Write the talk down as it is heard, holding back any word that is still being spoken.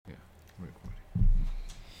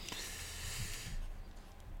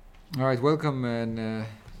All right, welcome and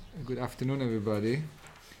good afternoon, everybody.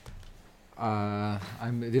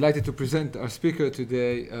 I'm delighted to present our speaker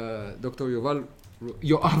today, Dr. Yoav,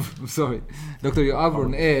 I'm sorry, Dr. Yoav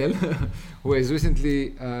Ronel, who has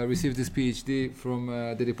recently received his PhD from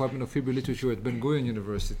the Department of Hebrew Literature at Ben-Gurion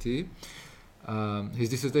University. His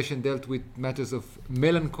dissertation dealt with matters of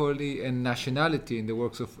melancholy and nationality in the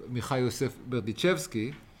works of Michal Yosef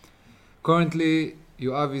Berdichevsky. Currently,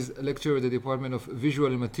 Yoav is a lecturer at the Department of Visual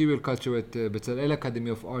and Material Culture at Bezalel Academy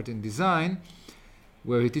of Art and Design,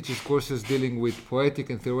 where he teaches courses dealing with poetic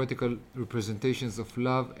and theoretical representations of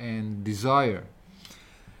love and desire.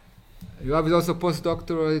 Yoav is also a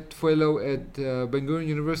postdoctorate fellow at Ben-Gurion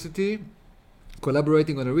University,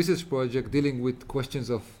 collaborating on a research project dealing with questions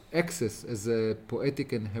of excess as a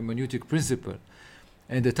poetic and hermeneutic principle.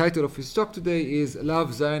 And the title of his talk today is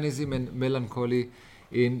Love, Zionism, and Melancholy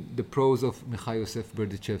in the prose of Michal Yosef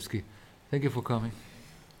Berdichevsky. Thank you for coming.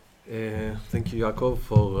 Thank you, Yaakov,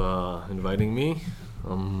 for inviting me.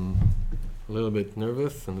 I'm a little bit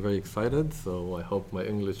nervous and very excited, so I hope my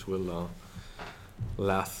English will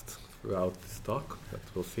last throughout this talk, but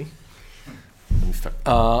we'll see. Let me start.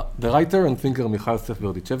 The writer and thinker Michal Yosef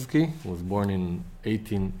Berdichevsky was born in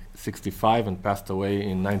 1865 and passed away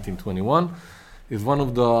in 1921. Is one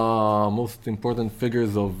of the most important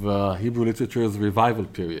figures of Hebrew literature's revival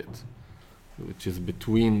period, which is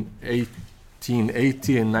between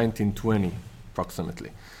 1880 and 1920,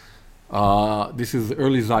 approximately. This is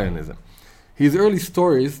early Zionism. His early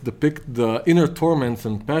stories depict the inner torments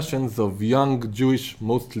and passions of young Jewish,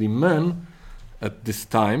 mostly men, at this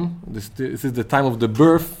time. This is the time of the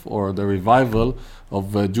birth or the revival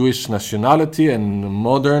of Jewish nationality and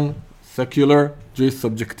modern, secular Jewish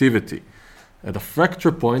subjectivity. At a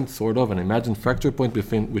fracture point, sort of, an imagined fracture point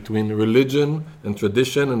between religion and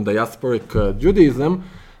tradition and diasporic Judaism,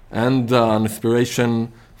 and an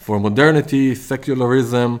aspiration for modernity,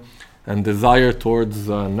 secularism, and desire towards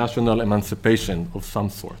national emancipation of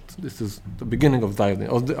some sort. This is the beginning of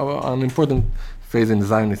Zionism, an important phase in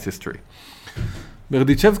Zionist history.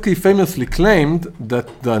 Berdichevsky famously claimed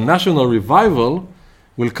that the national revival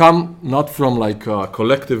will come not from like a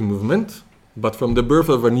collective movement, but from the birth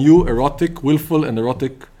of a new erotic, willful,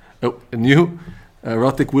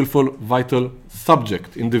 vital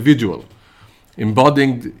subject, individual,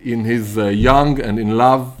 embodied in his young and in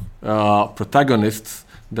love protagonists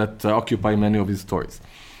that occupy many of his stories,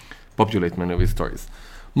 populate many of his stories.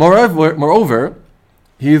 Moreover,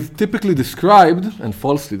 he is typically described, and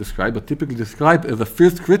falsely described, but typically described as a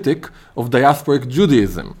fierce critic of diasporic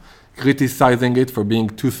Judaism, criticizing it for being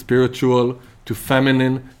too spiritual, too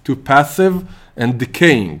feminine, too passive, and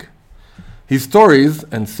decaying. His stories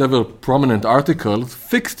and several prominent articles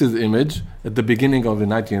fixed his image at the beginning of the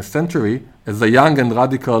 19th century as a young and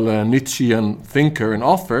radical Nietzschean thinker and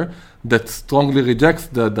author that strongly rejects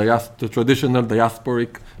the traditional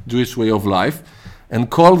diasporic Jewish way of life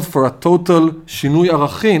and calls for a total shinui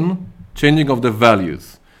arachin, changing of the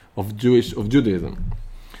values of Judaism.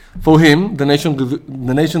 For him, the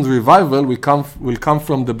nation's revival will come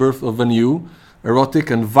from the birth of a new, erotic,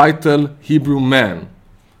 and vital Hebrew man.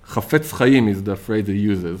 Chafetz Chaim is the phrase he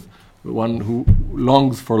uses, the one who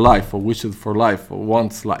longs for life, or wishes for life, or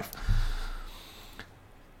wants life.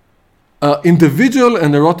 Individual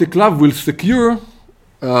and erotic love will secure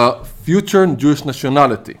future Jewish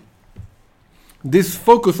nationality. This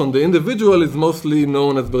focus on the individual is mostly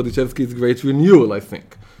known as Berdichevsky's Great Renewal, I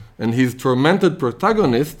think. And his tormented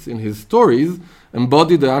protagonists in his stories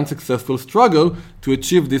embody the unsuccessful struggle to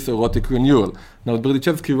achieve this erotic renewal. Now,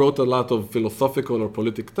 Berdichevsky wrote a lot of philosophical or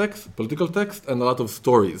political text, and a lot of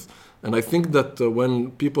stories. And I think that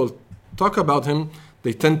when people talk about him,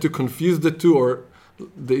 they tend to confuse the two, or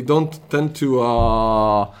they don't tend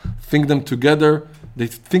to think them together. They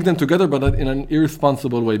think them together, but in an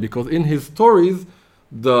irresponsible way, because in his stories,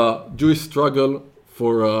 the Jewish struggle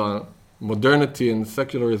for modernity and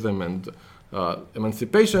secularism and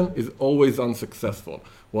emancipation is always unsuccessful.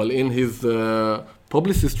 While in his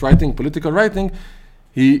publicist writing, political writing,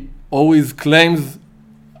 he always claims,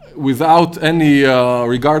 without any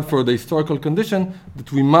regard for the historical condition,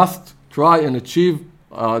 that we must try and achieve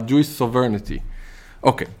Jewish sovereignty.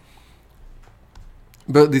 Okay.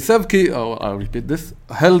 Berdichevsky, I'll repeat this,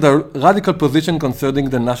 held a radical position concerning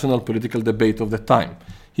the national political debate of the time.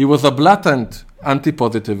 He was a blatant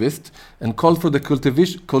anti-positivist and called for the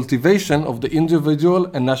cultivation of the individual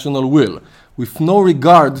and national will, with no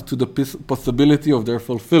regard to the possibility of their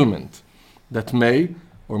fulfillment, that may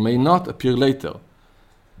or may not appear later.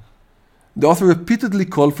 The author repeatedly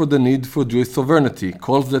called for the need for Jewish sovereignty,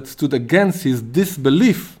 calls that stood against his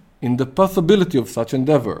disbelief in the possibility of such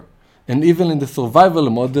endeavor. and even in the survival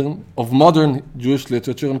of modern Jewish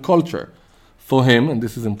literature and culture. For him, and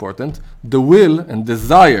this is important, the will and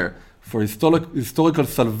desire for historical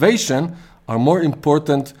salvation are more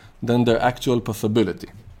important than their actual possibility.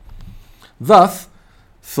 Thus,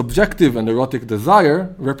 subjective and erotic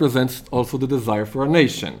desire represents also the desire for a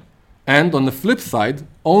nation. And on the flip side,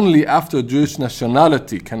 only after Jewish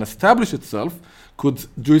nationality can establish itself could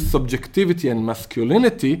Jewish subjectivity and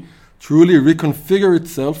masculinity truly reconfigure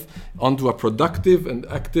itself onto a productive and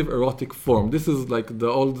active erotic form. This is like the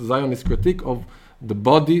old Zionist critique of the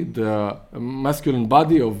body, the masculine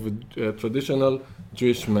body of traditional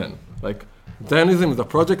Jewish men. Like Zionism is a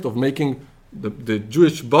project of making the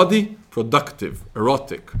Jewish body productive,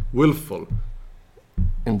 erotic, willful,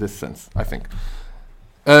 in this sense, I think.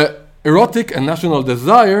 Erotic and national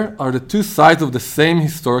desire are the two sides of the same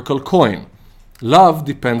historical coin. Love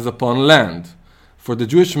depends upon land. For the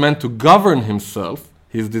Jewish man to govern himself,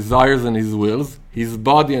 his desires and his wills, his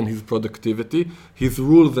body and his productivity, his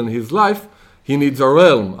rules and his life, he needs a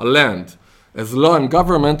realm, a land, as law and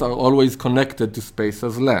government are always connected to space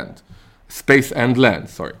and land.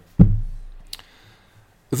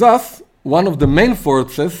 Thus, one of the main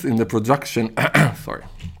forces in the production,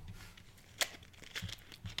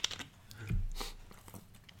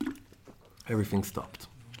 everything stopped.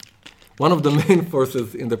 One of the main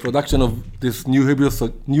forces in the production of this new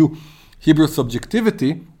Hebrew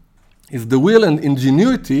subjectivity is the will and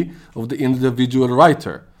ingenuity of the individual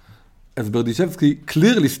writer. As Berdichevsky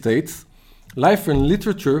clearly states, life and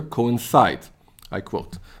literature coincide. I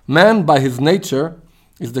quote, "Man by his nature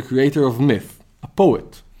is the creator of myth, a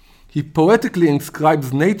poet. He poetically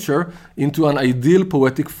inscribes nature into an ideal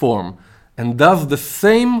poetic form and does the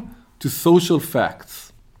same to social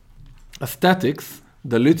facts. Aesthetics,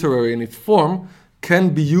 the literary in its form, can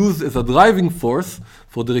be used as a driving force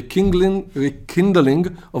for the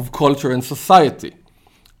rekindling of culture and society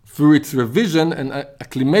through its revision and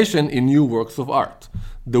acclimation in new works of art.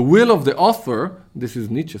 The will of the author," this is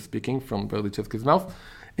Nietzsche speaking from Berdichevsky's mouth,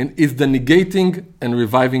 "is the negating and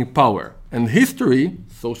reviving power. And history,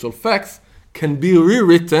 social facts, can be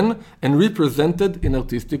rewritten and represented in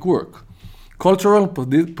artistic work. Cultural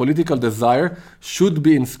political desire should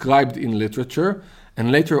be inscribed in literature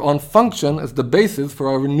and later on function as the basis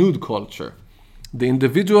for a renewed culture. The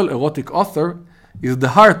individual erotic author is the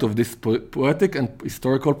heart of this poetic and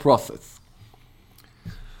historical process."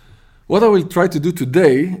 What I will try to do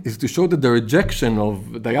today is to show that the rejection of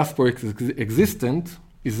diasporic existence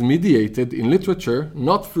is mediated in literature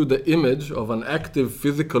not through the image of an active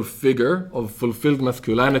physical figure of fulfilled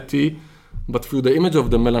masculinity, but through the image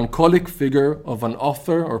of the melancholic figure of an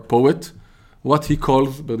author or poet, what he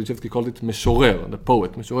calls, Berdichevsky called it meshorer, the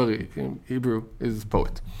poet. Meshorer in Hebrew is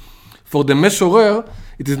poet. For the meshorer,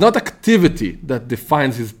 it is not activity that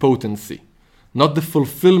defines his potency, not the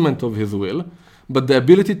fulfillment of his will, but the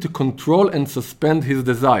ability to control and suspend his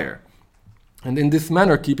desire, and in this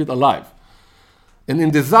manner keep it alive. And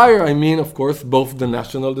in desire, I mean, of course, both the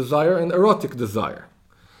national desire and erotic desire.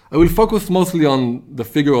 I will focus mostly on the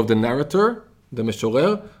figure of the narrator, the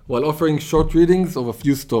meshorer, while offering short readings of a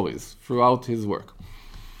few stories throughout his work.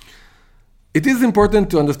 It is important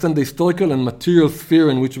to understand the historical and material sphere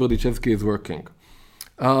in which Berdichevsky is working.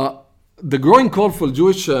 The growing call for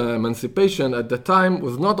Jewish emancipation at the time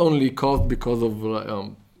was not only caused because of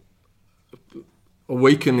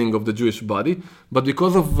awakening of the Jewish body, but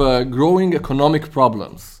because of growing economic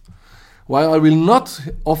problems. While I will not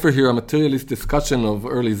offer here a materialist discussion of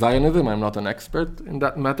early Zionism, I'm not an expert in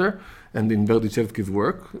that matter, and in Berdichevsky's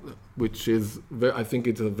work, which is, I think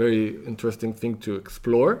it's a very interesting thing to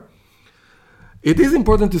explore. It is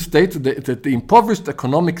important to state that the impoverished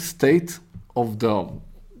economic state of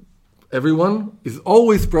everyone is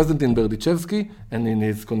always present in Berdichevsky and in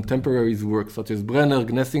his contemporaries' work, such as Brenner,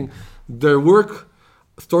 Gnessing. Their work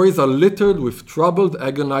stories are littered with troubled,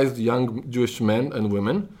 agonized young Jewish men and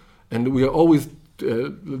women, and we are always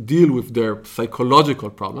deal with their psychological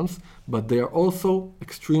problems, but they are also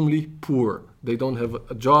extremely poor. They don't have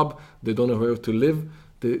a job, they don't know where to live.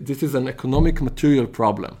 This is an economic material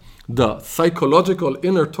problem. The psychological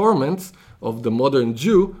inner torments of the modern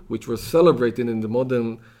Jew, which were celebrated in the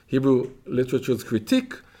modern Hebrew literature's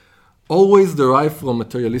critique, always derive from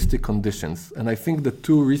materialistic conditions. And I think the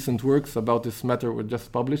two recent works about this matter were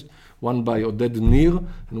just published, one by Oded Nir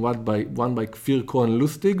and one by Kfir Cohen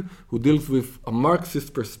Lustig, who deals with a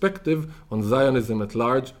Marxist perspective on Zionism at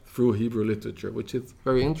large through Hebrew literature, which is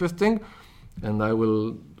very interesting. And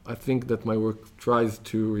I think that my work tries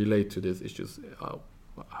to relate to these issues,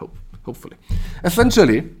 hopefully.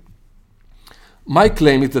 Essentially, My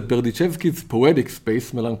claim is that Berdichevsky's poetic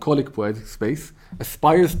space, melancholic poetic space,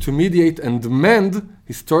 aspires to mediate and mend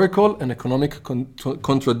historical and economic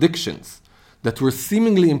contradictions that were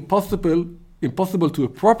seemingly impossible to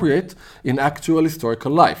appropriate in actual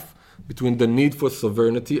historical life, between the need for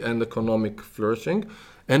sovereignty and economic flourishing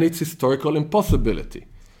and its historical impossibility.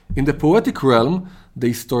 In the poetic realm, the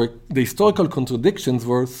historical contradictions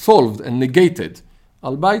were solved and negated,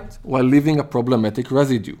 albeit while leaving a problematic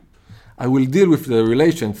residue. I will deal with the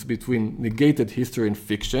relations between negated history and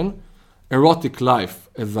fiction, erotic love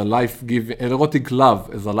as a life-giving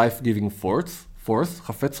force,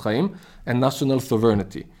 chafetz chaim, and national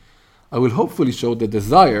sovereignty. I will hopefully show that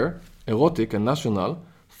desire, erotic and national,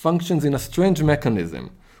 functions in a strange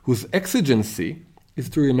mechanism whose exigency is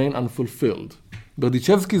to remain unfulfilled.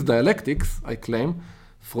 Berdichevsky's dialectics, I claim,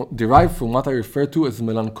 derive from what I refer to as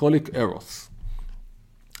melancholic eros.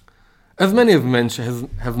 As many have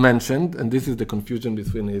mentioned, and this is the confusion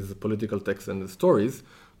between his political texts and his stories,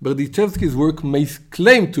 Berdichevsky's work may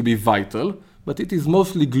claim to be vital, but it is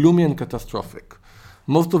mostly gloomy and catastrophic.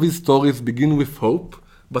 Most of his stories begin with hope,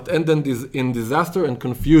 but end in disaster and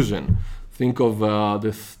confusion. Think of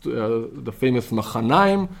the famous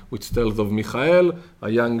Machanaim, which tells of Michael, a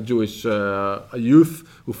young Jewish youth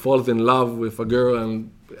who falls in love with a girl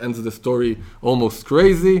and ends the story almost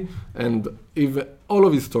crazy, and even all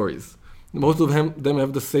of his stories. Most of them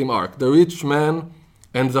have the same arc. The rich man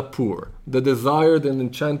ends up poor. The desired and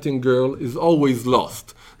enchanting girl is always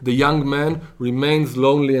lost. The young man remains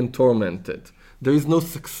lonely and tormented. There is no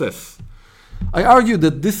success. I argue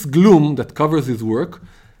that this gloom that covers his work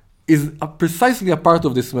is precisely a part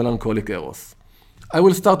of this melancholic eros. I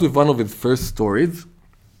will start with one of his first stories.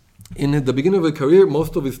 In the beginning of his career,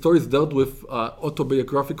 most of his stories dealt with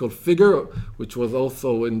autobiographical figure, which was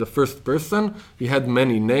also in the first person. He had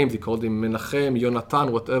many names. He called him Menachem,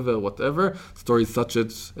 Yonatan, whatever. Stories such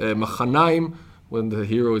as Machanaim, when the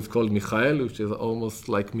hero is called Michael, which is almost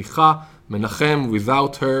like Micha. Menachem,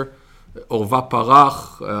 without her. Orva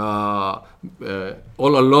Parach,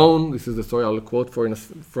 All Alone. This is the story I'll quote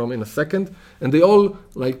from in a second. And they all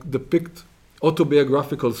depict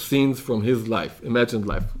autobiographical scenes from his life, imagined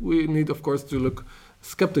life. We need, of course, to look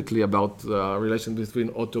skeptically about the relation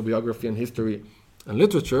between autobiography and history and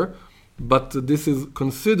literature, but this is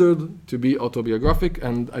considered to be autobiographic,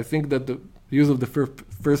 and I think that the use of the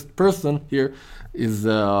first person here is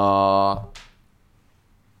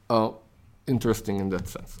interesting in that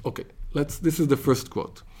sense. Okay, this is the first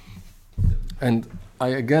quote. And I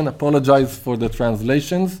again apologize for the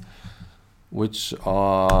translations, which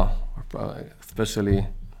are especially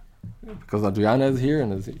because Adriana is here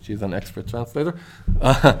and she's an expert translator.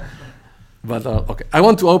 But okay, I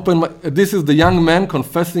want to open this is the young man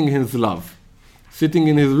confessing his love, sitting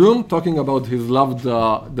in his room talking about his love,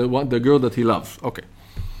 the girl that he loves. Okay,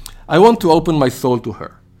 I want to open my soul to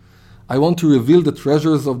her. I want to reveal the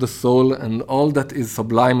treasures of the soul and all that is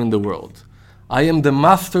sublime in the world. I am the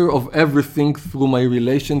master of everything through my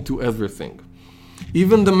relation to everything.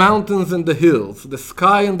 Even the mountains and the hills, the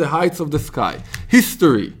sky and the heights of the sky,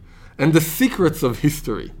 history and the secrets of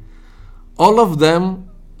history. All of them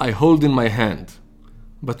I hold in my hand.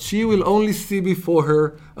 But she will only see before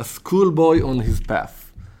her a schoolboy on his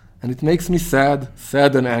path. And it makes me sad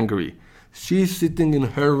and angry. She is sitting in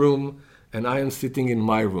her room and I am sitting in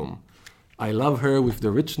my room. I love her with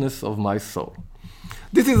the richness of my soul.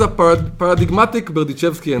 This is a paradigmatic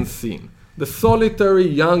Berdichevskyan scene. The solitary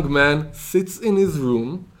young man sits in his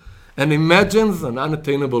room and imagines an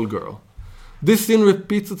unattainable girl. This scene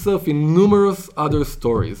repeats itself in numerous other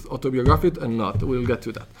stories, autobiographic and not. We'll get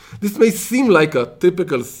to that. This may seem like a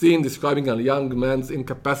typical scene describing a young man's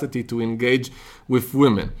incapacity to engage with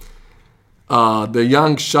women. The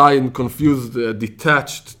young, shy, and confused,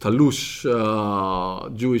 detached, talush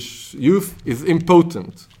Jewish youth is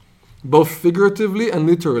impotent, both figuratively and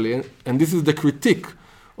literally. And this is the critique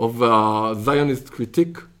of Zionist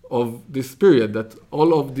critique of this period, that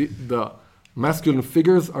all of the masculine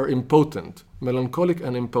figures are impotent, melancholic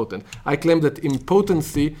and impotent. I claim that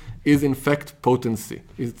impotency is in fact potency.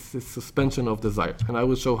 It's a suspension of desire, and I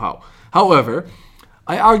will show how. However,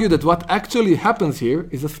 I argue that what actually happens here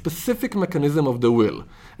is a specific mechanism of the will,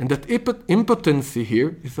 and that impotency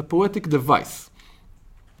here is a poetic device.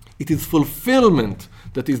 It is fulfillment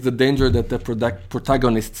that is the danger that the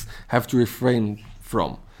protagonists have to refrain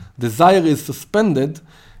from. Desire is suspended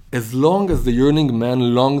as long as the yearning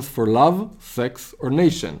man longs for love, sex, or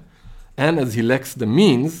nation. And as he lacks the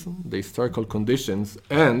means, the historical conditions,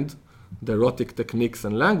 and the erotic techniques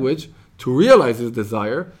and language to realize his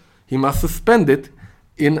desire, he must suspend it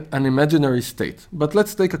in an imaginary state. But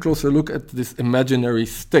let's take a closer look at this imaginary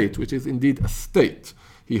state, which is indeed a state.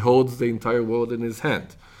 He holds the entire world in his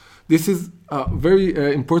hand. This is a very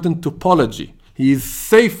important topology. He is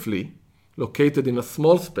safely located in a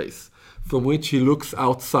small space from which he looks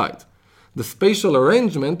outside. The spatial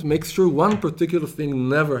arrangement makes sure one particular thing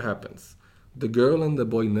never happens. The girl and the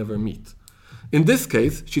boy never meet. In this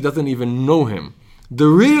case, she doesn't even know him. The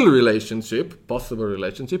real relationship, possible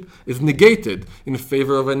relationship, is negated in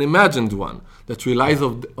favor of an imagined one that relies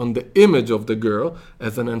on the image of the girl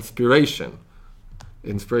as an inspirational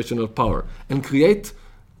power, and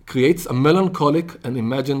creates a melancholic and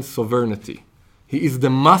imagined sovereignty. He is the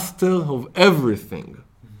master of everything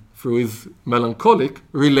through his melancholic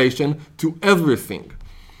relation to everything.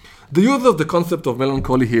 The use of the concept of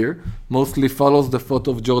melancholy here mostly follows the thought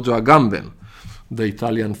of Giorgio Agamben, the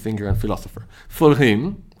Italian thinker and philosopher. For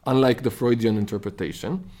him, unlike the Freudian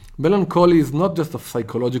interpretation, melancholy is not just a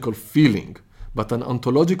psychological feeling, but an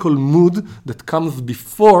ontological mood that comes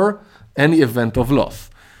before any event of loss.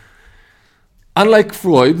 Unlike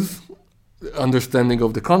Freud's understanding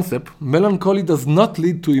of the concept, melancholy does not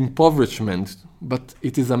lead to impoverishment, but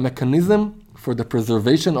it is a mechanism for the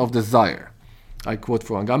preservation of desire. I quote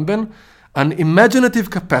from Agamben, an imaginative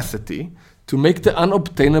capacity to make the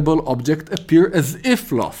unobtainable object appear as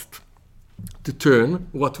if lost, to turn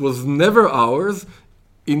what was never ours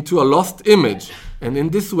into a lost image, and in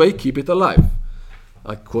this way keep it alive.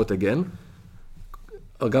 I quote again,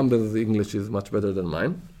 Agamben's English is much better than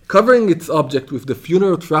mine. Covering its object with the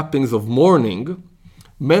funeral trappings of mourning,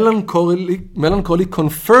 melancholy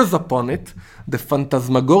confers upon it the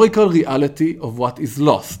phantasmagorical reality of what is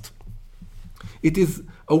lost. It is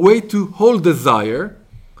a way to hold desire,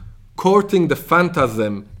 courting the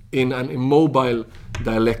phantasm in an immobile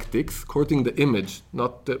dialectics, courting the image,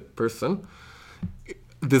 not the person.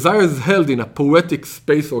 Desire is held in a poetic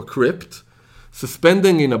space or crypt,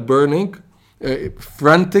 suspending in a burning,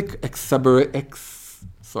 frantic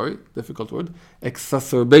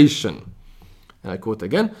exacerbation. And I quote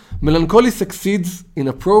again, melancholy succeeds in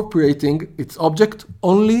appropriating its object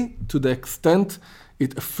only to the extent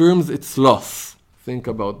it affirms its loss. Think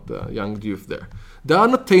about the young youth there. The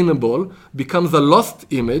unattainable becomes a lost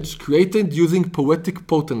image created using poetic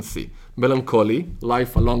potency. Melancholy,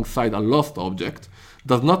 life alongside a lost object,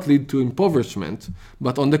 does not lead to impoverishment,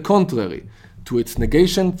 but on the contrary, to its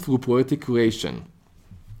negation through poetic creation.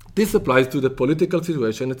 This applies to the political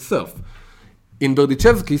situation itself. In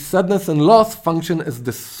Berdichevsky, sadness and loss function as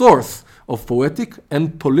the source of poetic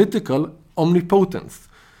and political omnipotence.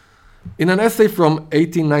 In an essay from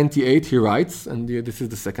 1898, he writes, and this is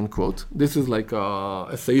the second quote, this is like a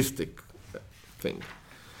essayistic thing.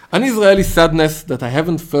 An Israeli sadness that I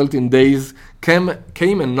haven't felt in days came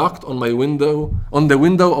and knocked on the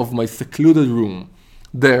window of my secluded room.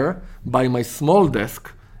 There, by my small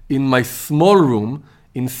desk, in my small room,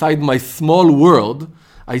 inside my small world,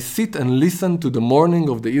 I sit and listen to the mourning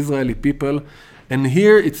of the Israeli people and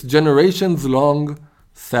hear its generations-long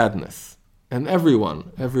sadness. And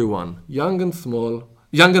everyone, young and small,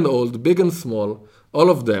 young and old, big and small, all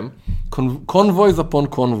of them, convoys upon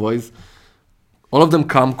convoys, all of them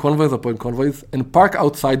come, convoys upon convoys, and park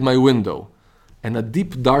outside my window. And a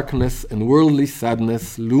deep darkness and worldly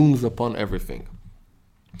sadness looms upon everything.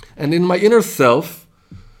 And in my inner self,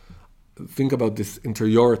 think about this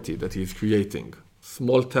interiority that he's creating.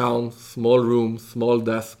 Small town, small room, small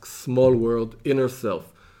desk, small world, inner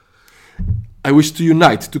self. I wish to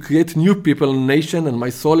unite, to create new people and nation, and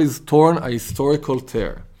my soul is torn a historical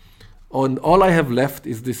tear. And all I have left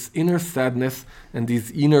is this inner sadness and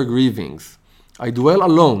these inner grievings. I dwell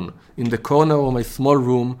alone in the corner of my small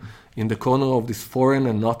room, in the corner of this foreign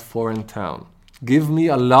and not foreign town. Give me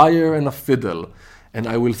a lyre and a fiddle, and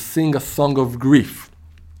I will sing a song of grief,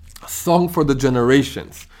 a song for the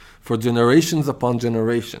generations, for generations upon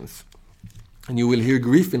generations. And you will hear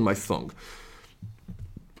grief in my song.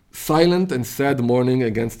 Silent and sad mourning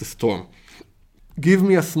against the storm. Give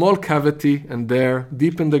me a small cavity, and there,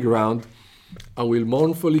 deep in the ground, I will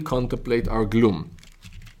mournfully contemplate our gloom.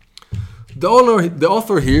 The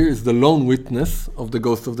author here is the lone witness of the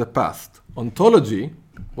ghost of the past. Ontology,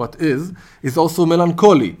 what is also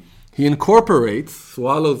melancholy. He incorporates,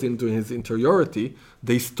 swallows into his interiority,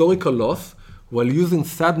 the historical loss while using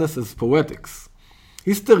sadness as poetics.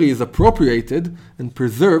 History is appropriated and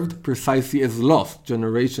preserved precisely as lost,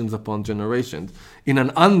 generations upon generations, in an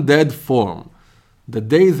undead form. The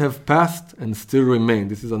days have passed and still remain.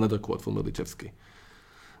 This is another quote from Berdichevsky.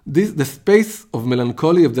 The space of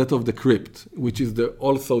melancholy of that of the crypt, which is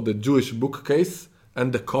also the Jewish bookcase,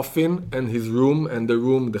 and the coffin, and his room, and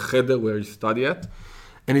the cheder where he studied at.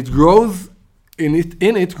 And it grows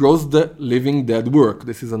in it grows the living dead work.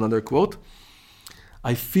 This is another quote.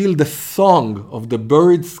 I feel the song of the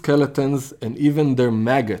buried skeletons and even their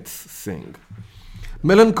maggots sing.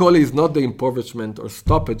 Melancholy is not the impoverishment or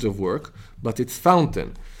stoppage of work, but its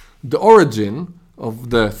fountain, the origin of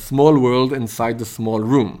the small world inside the small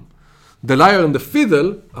room. The lyre and the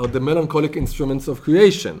fiddle are the melancholic instruments of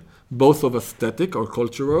creation, both of aesthetic or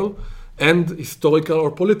cultural and historical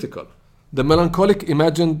or political. The melancholic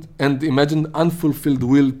imagined unfulfilled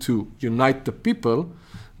will to unite the people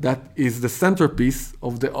that is the centerpiece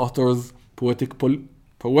of the author's poetic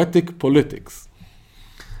politics.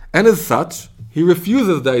 And as such, he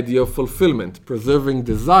refuses the idea of fulfillment, preserving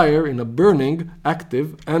desire in a burning,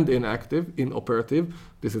 active and inactive, inoperative.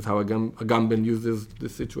 This is how Agamben uses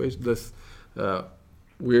this situation, this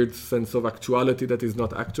weird sense of actuality that is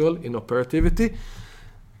not actual, inoperativity.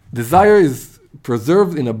 Desire is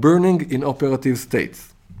preserved in a burning, inoperative state.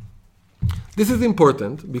 This is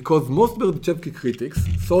important because most Berdichevsky critics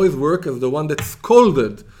saw his work as the one that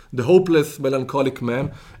scolded the hopeless, melancholic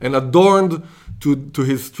man and adorned to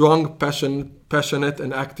his strong, passionate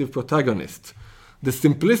and active protagonist. The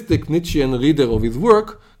simplistic Nietzschean reader of his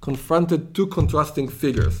work confronted two contrasting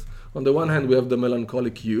figures. On the one hand, we have the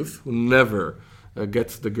melancholic youth who never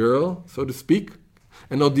gets the girl, so to speak.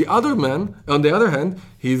 And on the other hand,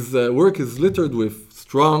 his work is littered with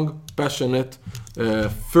strong, passionate,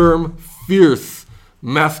 firm, fierce,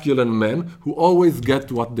 masculine men who always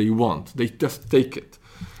get what they want. They just take it.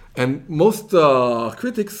 And most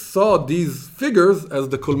critics saw these figures as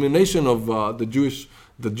the culmination of the Jewish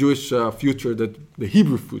future, the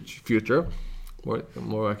Hebrew future,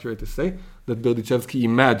 more accurate to say, that Berdichevsky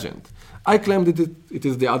imagined. I claim that it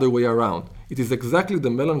is the other way around. It is exactly the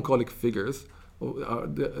melancholic figures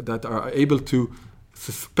that are able to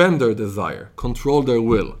suspend their desire, control their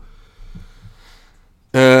will.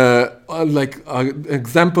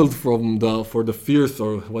 Examples for the fierce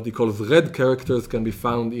or what he calls red characters can be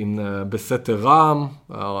found in Beseter Ram,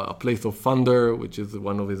 A Place of Thunder, which is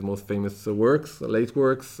one of his most famous works, late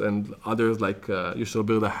works, and others like You Shall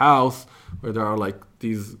Build a House, where there are like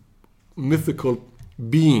these mythical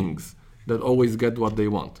beings that always get what they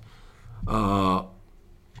want. Where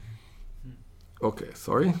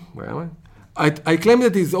am I? I claim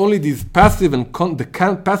that it's only these passive and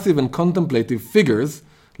passive and contemplative figures,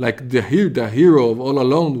 like the hero of All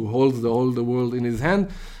Alone, who holds all the world in his hand,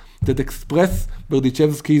 that express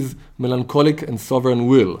Berdichevsky's melancholic and sovereign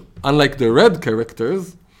will. Unlike the red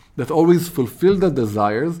characters that always fulfill their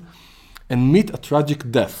desires and meet a tragic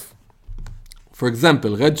death. For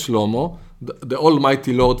example, Red Shlomo, the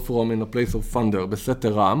almighty Lord from In a Place of Thunder,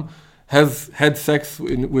 Beseter Ram, has had sex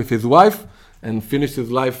with his wife and finished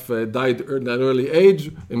his life, died at an early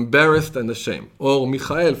age, embarrassed and ashamed. Or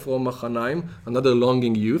Michael from Machanaim, another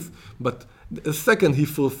longing youth, but the second he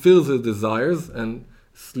fulfills his desires and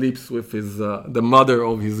sleeps with the mother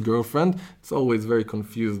of his girlfriend. It's always very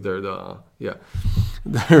confused there, the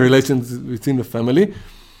relations within the family.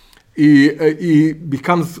 He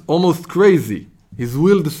becomes almost crazy. His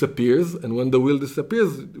will disappears, and when the will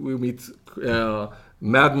disappears, we meet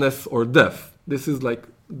madness or death. This is like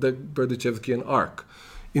the Berdichevskian arc.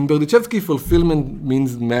 In Berdichevsky, fulfillment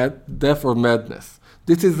means death or madness.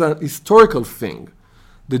 This is a historical thing.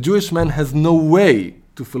 The Jewish man has no way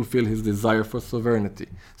to fulfill his desire for sovereignty.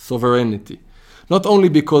 Not only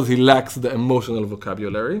because he lacks the emotional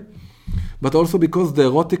vocabulary, but also because the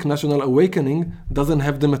erotic national awakening doesn't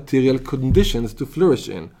have the material conditions to flourish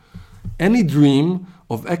in. Any dream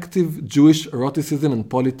of active Jewish eroticism and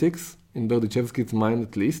politics, in Berdichevsky's mind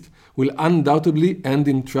at least, will undoubtedly end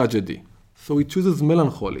in tragedy. So he chooses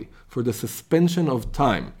melancholy for the suspension of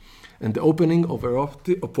time and the opening of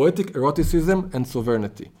poetic eroticism and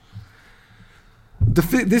sovereignty.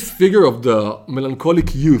 This figure of the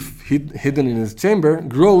melancholic youth hidden in his chamber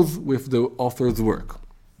grows with the author's work.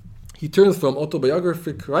 He turns from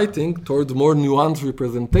autobiographic writing towards more nuanced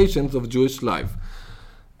representations of Jewish life.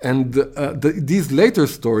 And these later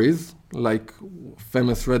stories, like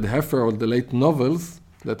famous Red Heifer or the late novels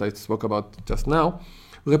that I spoke about just now,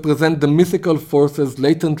 represent the mythical forces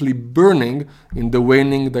latently burning in the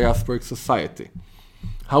waning diasporic society.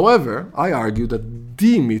 However, I argue that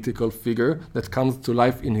the mythical figure that comes to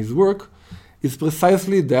life in his work is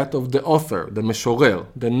precisely that of the author, the Meshorer,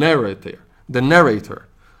 the narrator,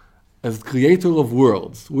 as creator of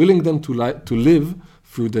worlds, willing them to live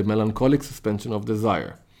through the melancholic suspension of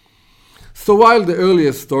desire. So while the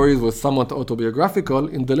earliest stories were somewhat autobiographical,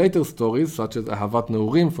 in the later stories, such as Ahavat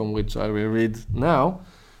Neurim, from which I will read now,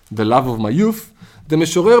 The Love of My Youth, the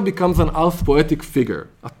Meshorer becomes an ars poetic figure,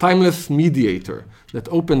 a timeless mediator that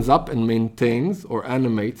opens up and maintains or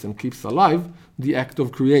animates and keeps alive the act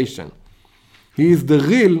of creation. He is the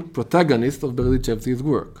real protagonist of Berdichevsky's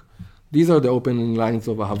work. These are the opening lines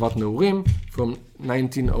of Ahavat Neurim from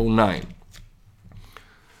 1909.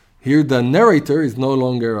 Here the narrator is no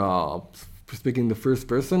longer speaking in the first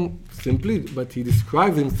person simply, but he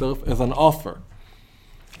describes himself as an author.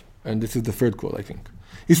 And this is the third quote, I think.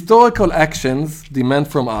 Historical actions demand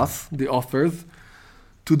from us, the authors,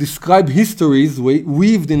 to describe histories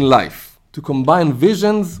weaved in life, to combine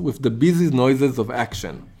visions with the busy noises of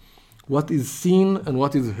action, what is seen and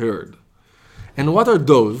what is heard. And what are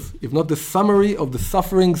those, if not the summary of the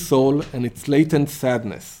suffering soul and its latent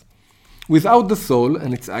sadness? Without the soul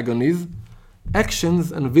and its agonies,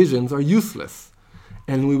 actions and visions are useless,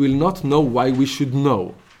 and we will not know why we should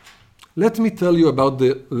know. Let me tell you about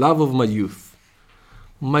the love of my youth.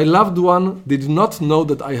 My loved one did not know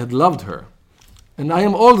that I had loved her. And I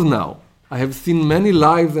am old now. I have seen many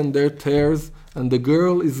lives and their tears, and the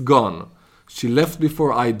girl is gone. She left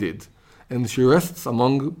before I did, and she rests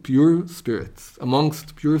amongst pure spirits.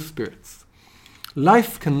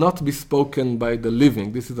 Life cannot be spoken by the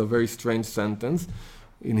living. This is a very strange sentence.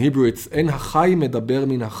 In Hebrew, it's En hachai medaber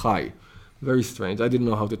min hachai. Very strange. I didn't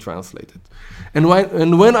know how to translate it. And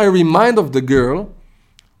when I remind of the girl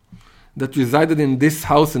that resided in this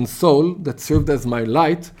house and soul that served as my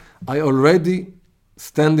light, I already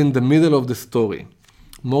stand in the middle of the story.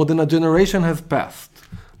 More than a generation has passed.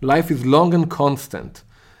 Life is long and constant,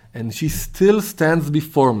 and she still stands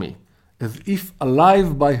before me, as if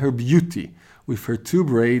alive by her beauty, with her two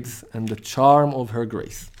braids and the charm of her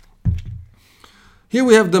grace. Here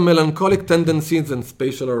we have the melancholic tendencies and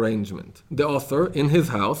spatial arrangement. The author, in his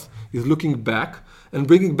house, is looking back and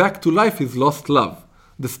bringing back to life his lost love.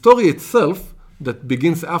 The story itself, that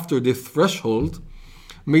begins after this threshold,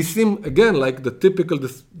 may seem again like the typical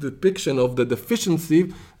depiction of the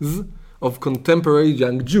deficiencies of contemporary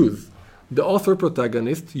young Jews. The author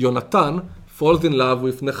protagonist, Yonatan, falls in love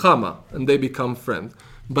with Nechama, and they become friends.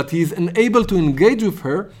 But he is unable to engage with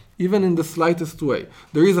her even in the slightest way.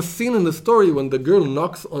 There is a scene in the story when the girl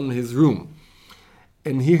knocks on his room,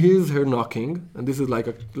 and he hears her knocking, and this is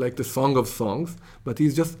like the Song of Songs, but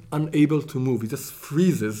he's just unable to move. He just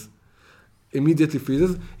immediately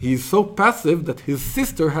freezes. He is so passive that his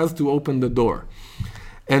sister has to open the door.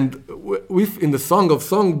 And in the Song of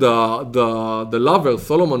Song, the lover,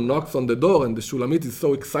 Solomon, knocks on the door, and the Shulamit is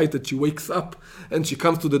so excited, she wakes up, and she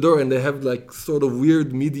comes to the door, and they have like sort of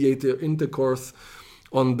weird mediator intercourse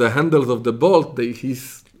on the handles of the bolt. He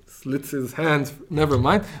slits his hands, never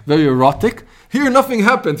mind, very erotic. Here nothing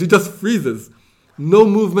happens, he just freezes. No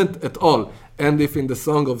movement at all. And if in the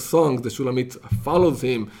Song of Songs, the Shulamit follows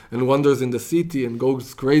him and wanders in the city and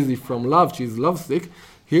goes crazy from love, she's lovesick,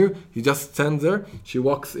 here he just stands there, she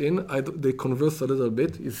walks in, they converse a little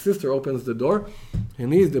bit, his sister opens the door,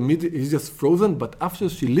 and he's just frozen, but after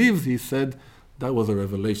she leaves, he said, that was a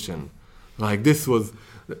revelation. Like this was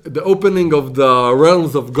the opening of the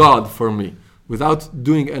realms of God for me, without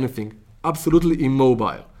doing anything, absolutely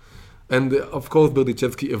immobile. And of course,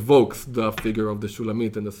 Berdichevsky evokes the figure of the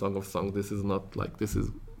Shulamit in the Song of Songs. This is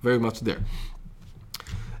very much there.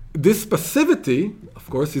 This passivity, of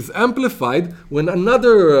course, is amplified when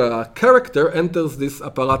another character enters this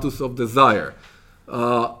apparatus of desire.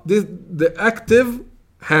 The active,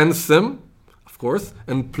 handsome, of course,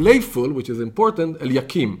 and playful, which is important,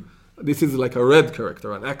 Eliakim. This is like a red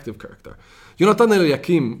character, an active character. Yonatan and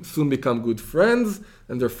Eliakim soon become good friends,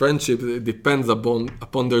 and their friendship depends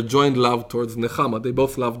upon their joint love towards Nechama. They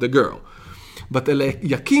both love the girl. But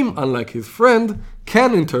Eliakim, unlike his friend,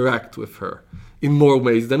 can interact with her in more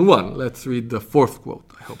ways than one. Let's read the fourth quote,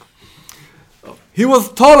 I hope. He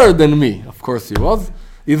was taller than me, of course he was.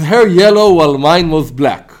 His hair yellow while mine was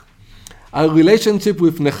black. Our relationship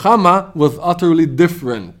with Nechama was utterly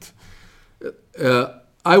different.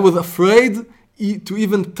 I was afraid to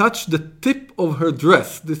even touch the tip of her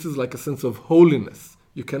dress. This is like a sense of holiness.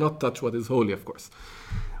 You cannot touch what is holy, of course.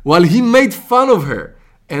 While he made fun of her,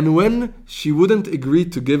 and when she wouldn't agree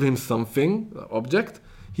to give him something, an object,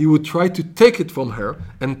 he would try to take it from her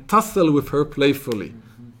and tussle with her playfully,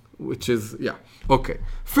 which is, okay.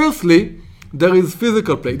 Firstly, there is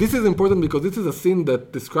physical play. This is important because this is a scene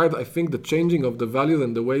that describes, I think, the changing of the values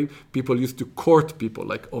and the way people used to court people,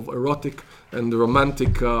 like of erotic and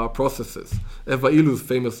romantic processes. Eva Iluz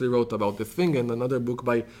famously wrote about this thing, and another book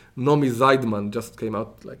by Nomi Zeidman just came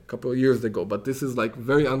out like a couple of years ago. But this is like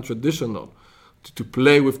very untraditional to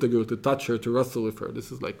play with the girl, to touch her, to wrestle with her.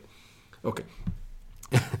 This is like, okay.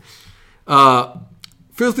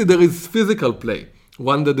 Firstly, there is physical play,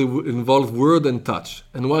 one that involves word and touch.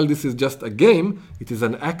 And while this is just a game, it is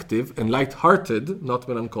an active and light-hearted, not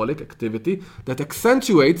melancholic, activity that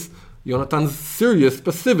accentuates Yonatan's serious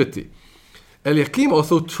passivity. Eliakim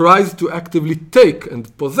also tries to actively take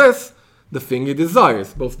and possess the thing he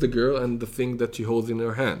desires, both the girl and the thing that she holds in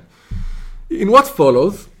her hand. In what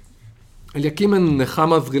follows, Eliakim and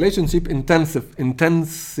Nechama's relationship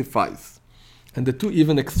intensifies, and the two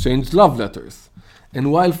even exchange love letters.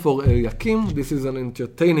 And while for Eliakim this is an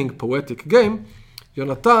entertaining poetic game,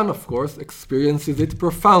 Yonatan, of course, experiences it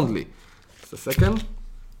profoundly. Just a second.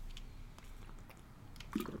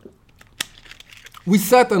 We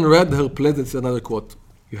sat and read her pleasant, it's another quote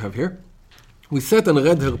you have here. We sat and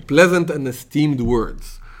read her pleasant and esteemed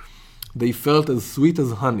words. They felt as sweet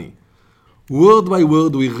as honey. Word by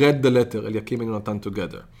word we read the letter, Eliakim and Yonatan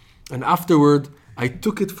together. And afterward, I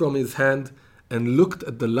took it from his hand and looked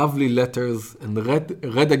at the lovely letters and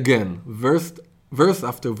read again, verse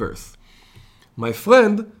after verse. My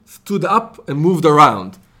friend stood up and moved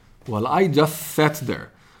around, while I just sat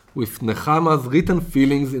there, with Nechama's written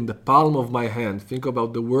feelings in the palm of my hand. Think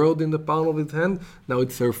about the word in the palm of his hand. Now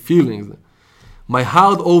it's her feelings. My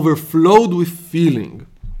heart overflowed with feeling.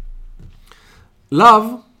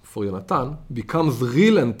 Love, for Yonatan, becomes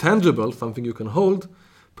real and tangible, something you can hold,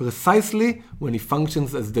 precisely when he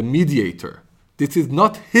functions as the mediator. This is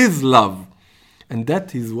not his love, and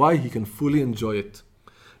that is why he can fully enjoy it.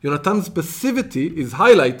 Yonatan's passivity is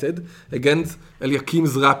highlighted against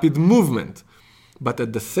Eliakim's rapid movement, but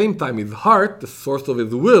at the same time his heart, the source of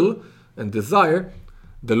his will and desire,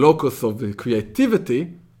 the locus of the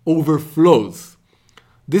creativity, overflows.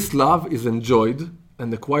 This love is enjoyed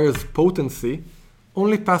and acquires potency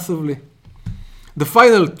only passively. The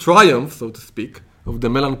final triumph, so to speak, of the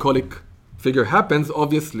melancholic figure happens,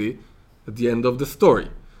 obviously, at the end of the story.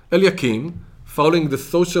 Eliakim, following the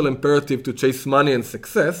social imperative to chase money and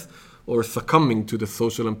success, or succumbing to the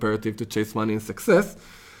social imperative to chase money and success,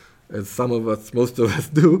 as most of us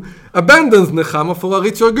do, abandons Nechama for a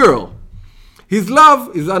richer girl. His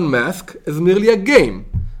love is unmasked as merely a game,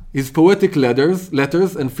 his poetic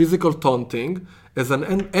letters and physical taunting as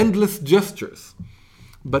an endless gestures.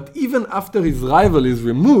 But even after his rival is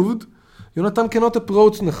removed, Yonatan cannot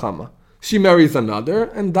approach Nechama. She marries another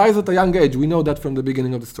and dies at a young age. We know that from the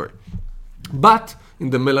beginning of the story. But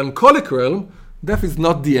in the melancholic realm, death is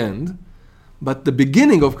not the end, but the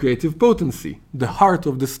beginning of creative potency, the heart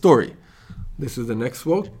of the story. This is the next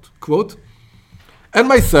quote. And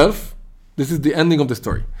myself, this is the ending of the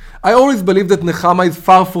story. I always believed that Nechama is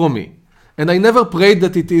far from me, and I never prayed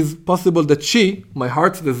that it is possible that she, my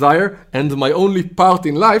heart's desire and my only part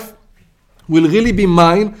in life, will really be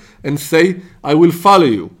mine and say, I will follow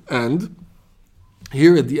you. And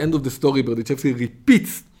here at the end of the story, Berdichevsky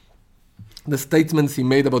repeats the statements he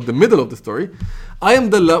made about the middle of the story. I am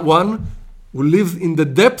the one who lives in the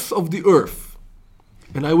depths of the earth,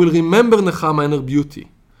 and I will remember Nechama and her beauty.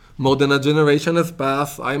 More than a generation has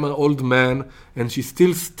passed, I am an old man, and she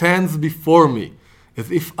still stands before me,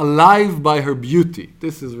 as if alive by her beauty.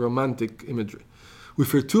 This is romantic imagery.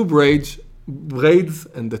 With her two braids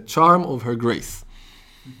and the charm of her grace.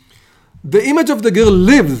 The image of the girl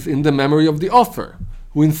lives in the memory of the author,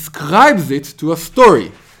 who inscribes it to a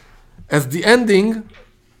story, as the ending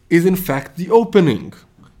is in fact the opening.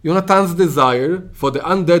 Yonatan's desire for the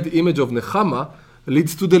undead image of Nechama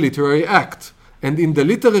leads to the literary act, and in the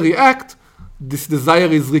literary act, this desire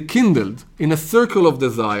is rekindled in a circle of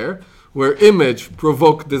desire, where image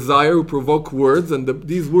provoke desire, provoke words, and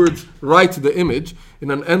these words write the image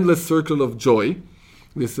in an endless circle of joy.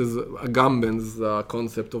 This is Agamben's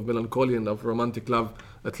concept of melancholy and of romantic love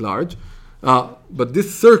at large. But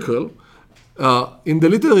this circle, in the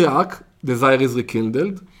literary act, desire is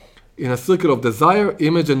rekindled in a circle of desire,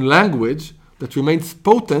 image, and language that remains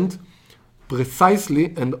potent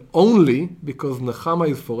precisely and only because Nechama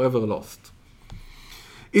is forever lost.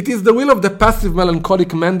 It is the will of the passive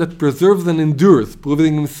melancholic man that preserves and endures,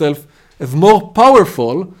 proving himself as more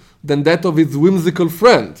powerful than that of his whimsical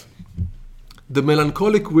friend. The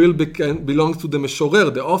melancholic will belongs to the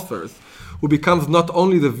Meshorer, the authors, who becomes not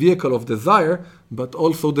only the vehicle of desire, but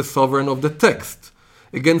also the sovereign of the text.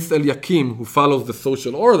 Against Eliakim, who follows the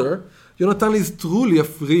social order, Yonatan is truly a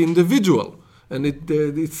free individual. And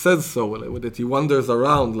it says so, that he wanders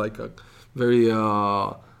around like a very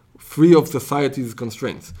free of society's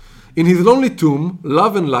constraints. In his lonely tomb,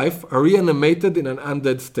 love and life are reanimated in an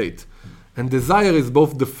undead state, and desire is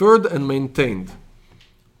both deferred and maintained.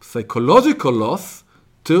 Psychological loss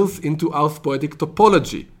turns into our poetic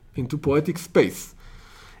topology, into poetic space.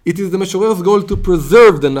 It is the Meshorer's goal to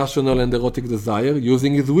preserve the national and erotic desire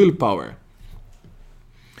using his willpower.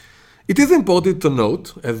 It is important to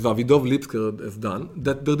note, as Davidov Litzker has done,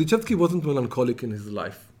 that Berdichevsky wasn't melancholic in his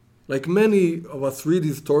life. Like many of us read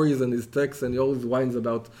his stories and his texts, and he always whines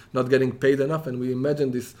about not getting paid enough, and we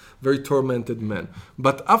imagine this very tormented man.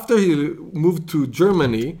 But after he moved to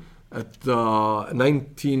Germany at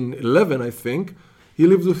 1911, I think, he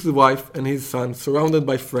lived with his wife and his son, surrounded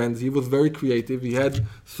by friends. He was very creative. He had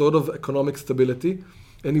sort of economic stability,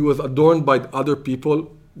 and he was adorned by other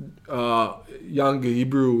people, young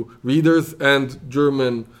Hebrew readers and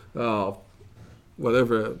German,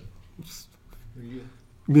 whatever,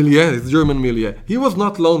 milieu, his German milieu. He was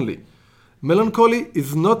not lonely. Melancholy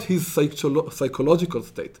is not his psychological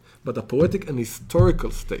state, but a poetic and historical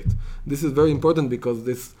state. This is very important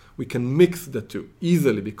because we can mix the two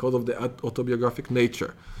easily because of the autobiographic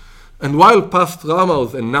nature. And while past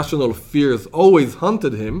traumas and national fears always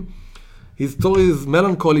haunted him, his story's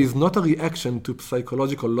melancholy is not a reaction to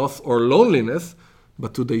psychological loss or loneliness,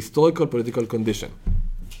 but to the historical political condition.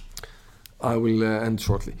 I will end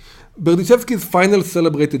shortly. Berdychevsky's final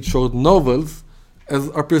celebrated short novels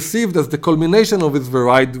are perceived as the culmination of his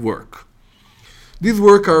varied work. These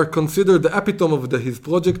works are considered the epitome of his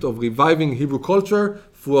project of reviving Hebrew culture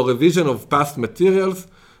through a revision of past materials,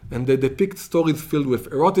 and they depict stories filled with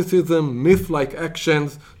eroticism, myth-like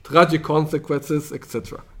actions, tragic consequences,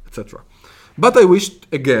 etc., etc. But I wished,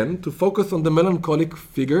 again, to focus on the melancholic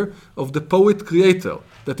figure of the poet-creator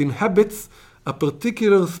that inhabits a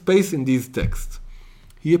particular space in these texts.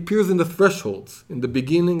 He appears in the thresholds, in the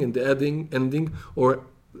beginning, in the ending, or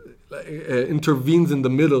intervenes in the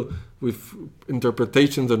middle with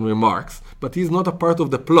interpretations and remarks, but he is not a part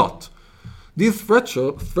of the plot. These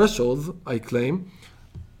thresholds, I claim,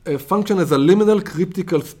 function as a liminal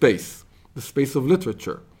cryptical space, the space of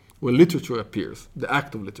literature, where literature appears, the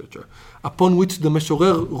act of literature, upon which the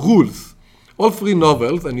Meshorer rules. All three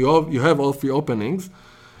novels, and you have all three openings,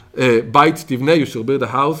 Bait Tivneh, you shall build a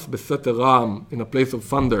house, Beseter Ram, in a place of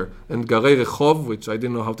thunder, and Garei Rechov, which I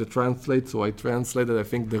didn't know how to translate, so I translated, I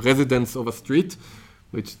think, the residence of a street,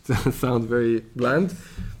 which sounds very bland,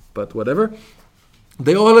 but whatever.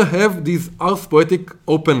 They all have these ars poetic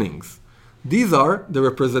openings. These are the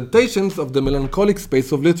representations of the melancholic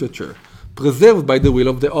space of literature, preserved by the will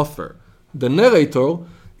of the author. The narrator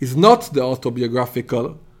is not the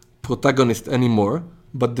autobiographical protagonist anymore,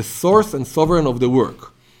 but the source and sovereign of the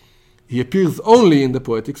work. He appears only in the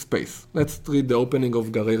poetic space. Let's read the opening of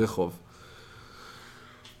Garei Rechov.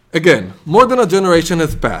 Again, more than a generation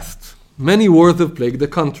has passed. Many wars have plagued the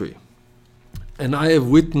country, and I have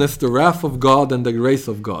witnessed the wrath of God and the grace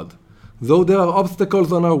of God. Though there are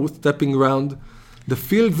obstacles on our stepping ground, the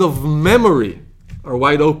fields of memory are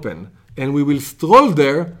wide open, and we will stroll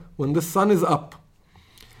there when the sun is up.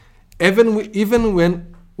 Even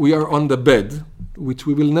when we are on the bed, which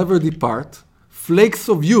we will never depart, flakes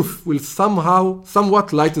of youth will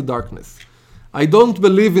somewhat light the darkness. I don't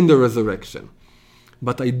believe in the resurrection,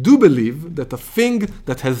 but I do believe that a thing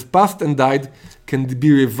that has passed and died can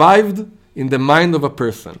be revived in the mind of a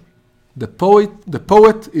person. The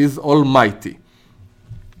poet is almighty.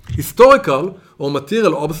 Historical or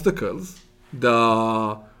material obstacles,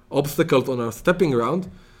 the obstacles on our stepping ground,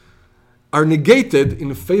 are negated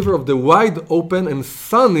in favor of the wide open and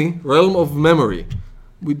sunny realm of memory.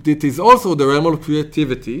 It is also the realm of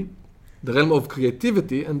creativity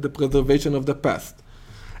and the preservation of the past.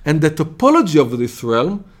 And the topology of this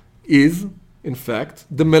realm is, in fact,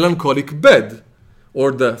 the melancholic bed,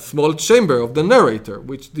 or the small chamber of the narrator,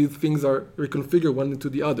 which these things are reconfigured one into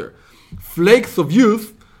the other. Flakes of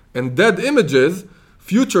youth and dead images,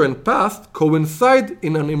 future and past, coincide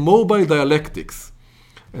in an immobile dialectics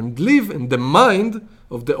and live in the mind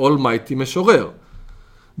of the almighty Meshorer.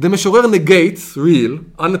 The Meshorer negates real,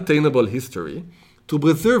 unattainable history to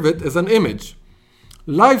preserve it as an image.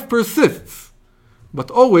 Life persists, but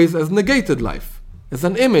always as negated life, as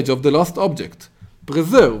an image of the lost object,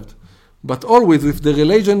 preserved, but always with the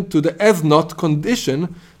relation to the as-not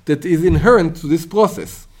condition that is inherent to this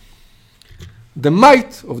process. The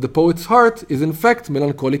might of the poet's heart is in fact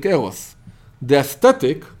melancholic eros. The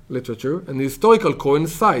aesthetic, literature, and the historical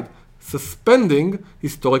coincide, suspending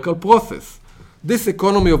historical process. This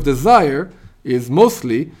economy of desire is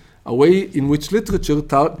mostly a way in which literature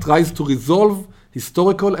tries to resolve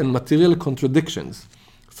historical and material contradictions,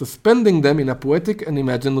 suspending them in a poetic and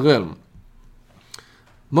imagined realm.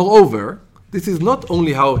 Moreover, this is not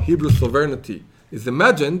only how Hebrew sovereignty is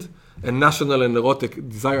imagined and national and erotic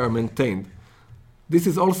desire are maintained. This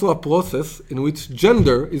is also a process in which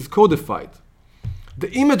gender is codified.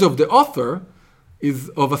 The image of the author is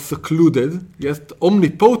of a secluded, yet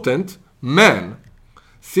omnipotent man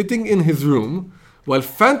sitting in his room while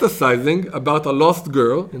fantasizing about a lost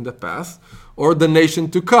girl in the past or the nation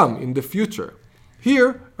to come in the future.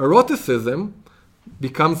 Here, eroticism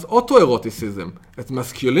becomes autoeroticism, as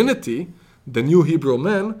masculinity, the new Hebrew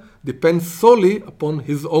man, depends solely upon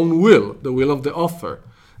his own will, the will of the author.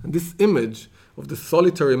 And this image of the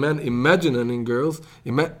solitary man imagining girls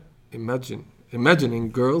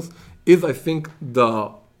is, I think,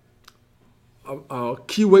 the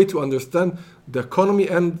key way to understand the economy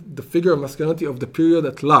and the figure of masculinity of the period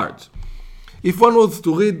at large. If one was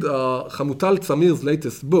to read Hamutal Tzamir's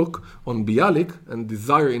latest book on Bialik and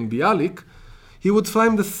desire in Bialik, he would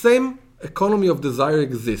find the same economy of desire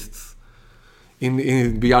exists in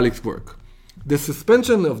Bialik's work. The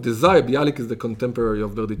suspension of desire, Bialik is the contemporary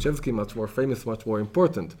of Berdichevsky, much more famous, much more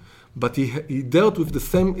important, but he dealt with the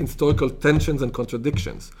same historical tensions and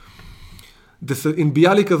contradictions. In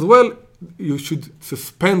Bialik as well, you should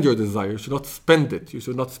suspend your desire. You should not spend it. You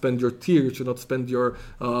should not spend your tear. You should not spend your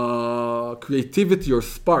creativity, your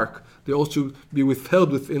spark. They all should be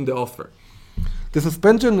withheld within the author. The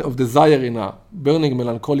suspension of desire in a burning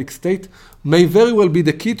melancholic state may very well be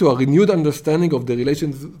the key to a renewed understanding of the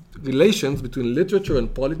relations between literature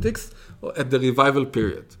and politics at the revival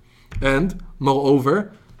period. And,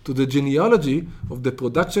 moreover, to the genealogy of the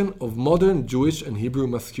production of modern Jewish and Hebrew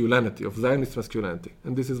masculinity, of Zionist masculinity.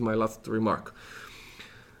 And this is my last remark.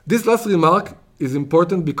 This last remark is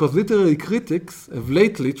important because literary critics have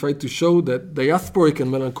lately tried to show that diasporic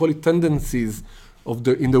and melancholic tendencies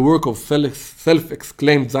in the work of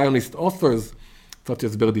self-exclaimed Zionist authors, such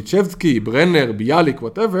as Berdichevsky, Brenner, Bialik,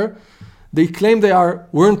 whatever, they claim they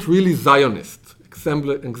weren't really Zionist.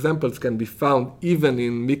 Examples can be found even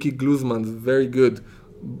in Mickey Glusman's very good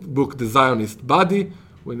book, The Zionist Body,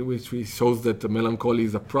 in which he shows that melancholy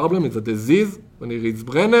is a problem, it's a disease, when he reads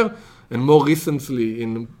Brenner, and more recently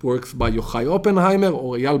in works by Yochai Oppenheimer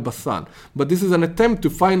or Eyal Bassan. But this is an attempt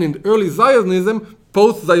to find in early Zionism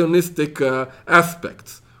post-Zionistic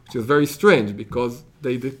aspects, which is very strange because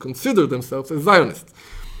they consider themselves as Zionists.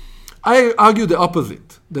 I argue the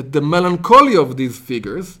opposite, that the melancholy of these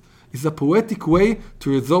figures is a poetic way to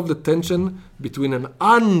resolve the tension between an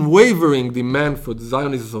unwavering demand for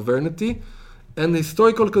Zionist sovereignty and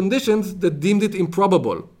historical conditions that deemed it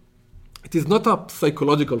improbable. It is not a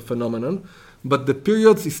psychological phenomenon, but the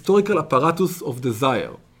period's historical apparatus of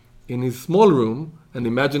desire. In his small room, An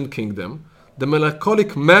Imagined Kingdom, the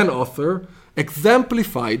melancholic man author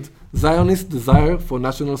exemplified Zionist desire for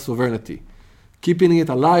national sovereignty, keeping it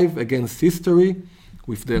alive against history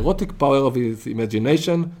with the erotic power of his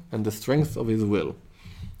imagination and the strength of his will.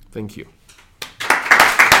 Thank you.